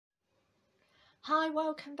Hi,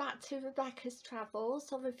 welcome back to Rebecca's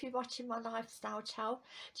Travels, or if you're watching my lifestyle channel,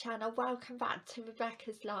 welcome back to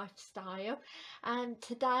Rebecca's Lifestyle. And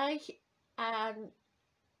today, um,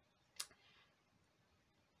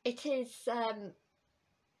 it is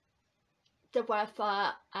the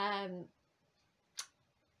weather.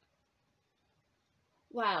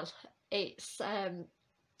 Well, it's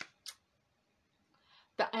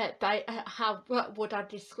how what would I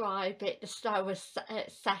describe it? The snow has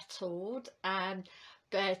settled,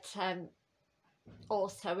 but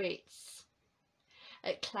also it's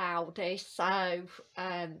cloudy, so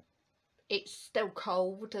it's still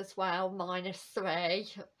cold as well,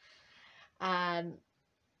 -3.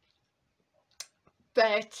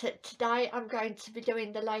 But today I'm going to be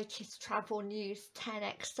doing the latest travel news, 10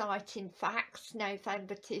 exciting facts,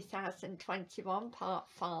 November 2021, part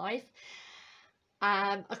 5.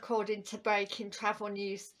 According to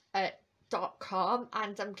breakingtravelnews.com,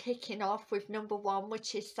 and I'm kicking off with number 1,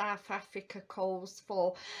 which is South Africa calls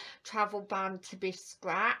for travel ban to be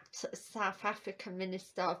scrapped. South African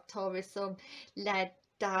Minister of Tourism led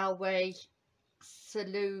Dawe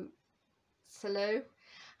Salu,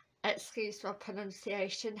 excuse my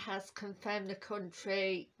pronunciation, has confirmed the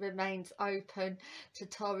country remains open to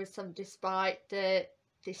tourism despite the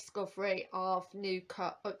discovery of new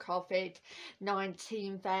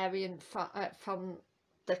COVID-19 variant from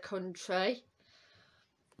the country.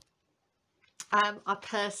 I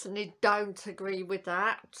personally don't agree with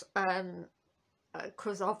that,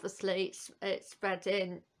 because obviously it's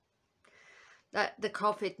spreading the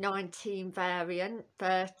COVID-19 variant,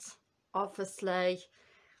 but obviously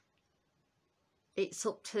it's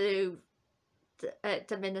up to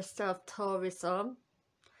the Minister of Tourism.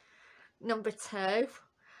 Number 2,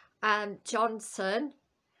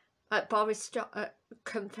 Boris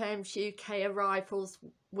confirms UK arrivals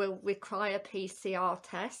will require PCR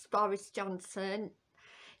tests. Boris Johnson,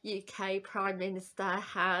 UK Prime Minister,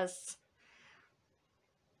 has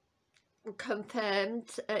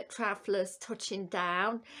confirmed travellers touching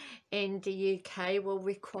down in the UK will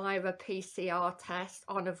require a PCR test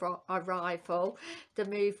on arrival. The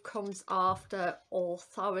move comes after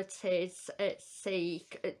authorities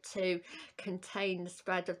seek to contain the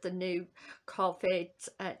spread of the new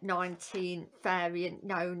COVID-19 variant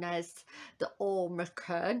known as the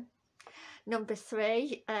Omicron. Number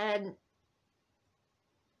 3,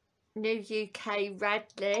 new UK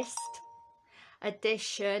red list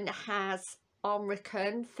edition has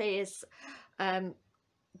Omicron fears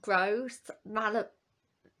growth.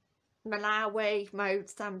 Malawi,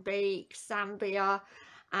 Mozambique, Zambia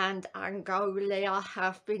and Angola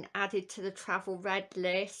have been added to the travel red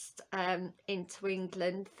list. Into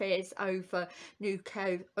England fears over new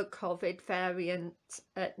COVID variant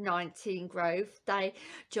 19 growth. They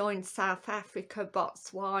joined South Africa,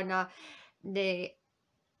 Botswana,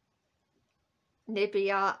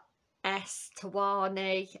 Namibia,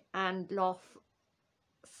 Eswatini and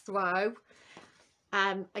Lesotho.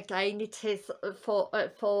 Again, it is for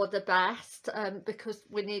the best, because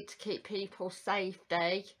we need to keep people's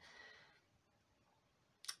safety,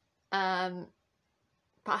 but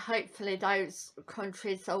hopefully those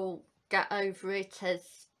countries will get over it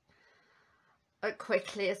as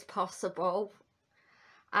quickly as possible.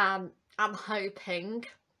 I'm hoping.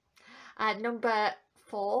 Number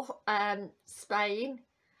 4, Spain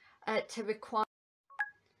to require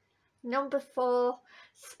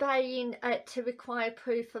Spain to require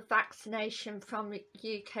proof of vaccination from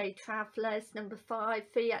UK travellers. Number 5,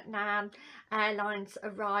 Vietnam Airlines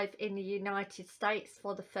arrive in the United States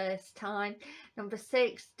for the first time. Number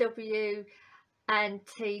 6, WTO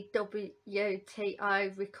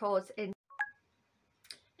records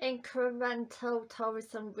incremental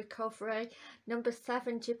tourism recovery. Number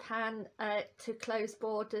 7, Japan to close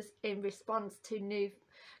borders in response to new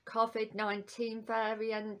COVID-19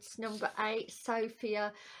 variants. Number 8,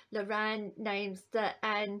 Sophia Loren names the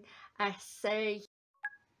NSC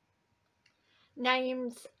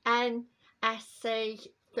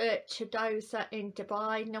Virtuosa in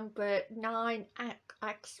Dubai. Number 9,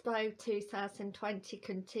 Expo 2020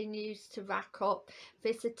 continues to rack up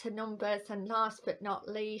visitor numbers. And last but not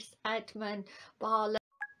least, Edmund Barlow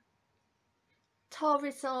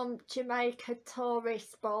Tourism Jamaica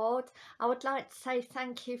Tourist Board. I would like to say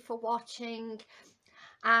thank you for watching,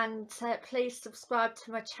 and please subscribe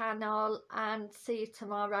to my channel, and see you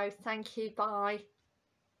tomorrow. Thank you, bye.